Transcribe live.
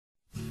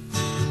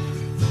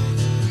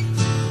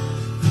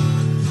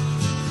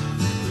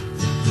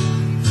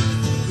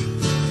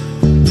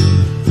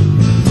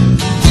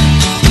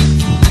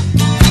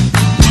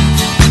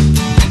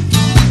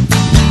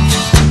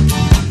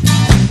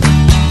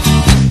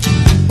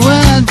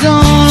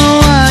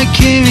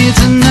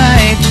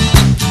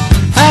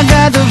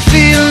a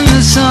feeling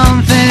that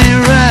something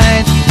ain't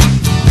right.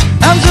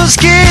 I'm so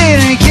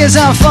scared in case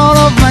I fall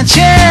off my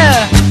chair,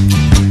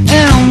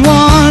 and I'm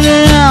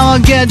wondering how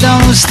I'll get down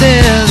the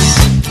stairs.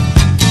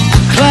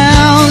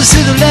 Clowns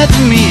to the left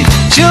of me,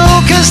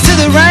 jokers to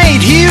the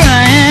right. Here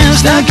I am,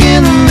 stuck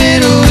in the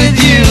middle with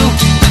you.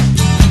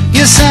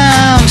 Yes,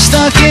 I'm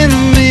stuck in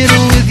the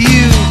middle with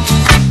you,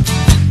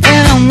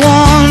 and I'm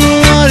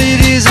wondering what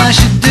it is I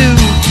should do.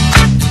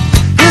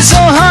 It's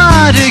so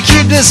hard to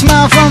keep the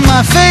smile from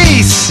my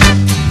face.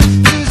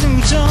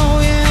 Losing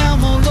control, yeah,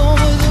 I'm all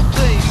over the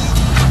place.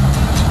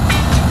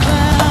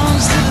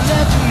 Clowns to the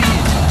left of me,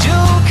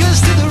 jokers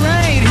to the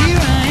right. Here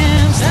I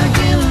am, stuck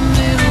in the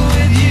middle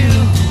with you.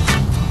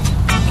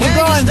 Keep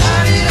going.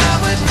 Started out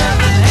with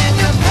nothing, and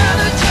you're proud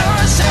that you're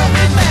a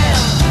self-made man.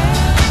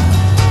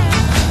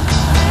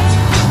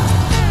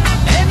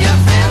 And your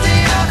friends,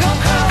 they all come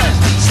crawling,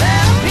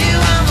 slap you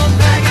on the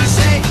back and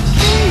say,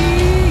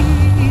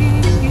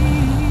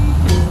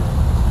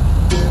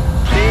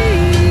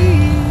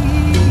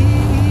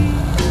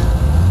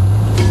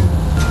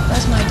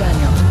 That's my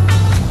Daniel.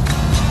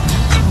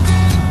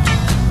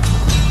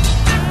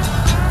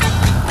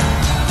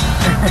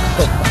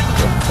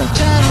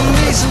 trying to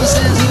make some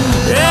sense of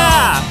it.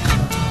 Yeah!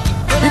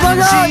 Keep on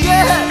going,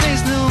 yeah!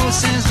 Makes no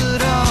sense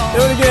at all. Do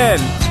it again.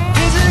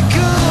 Is it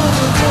cool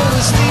to go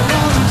to sleep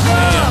on the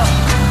floor?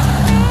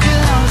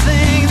 'Cause I don't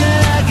think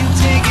that I can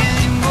take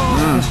anymore.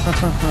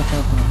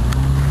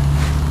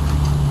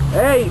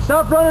 Hey,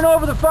 stop running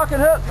over the fucking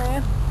hook,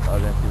 man.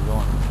 Okay.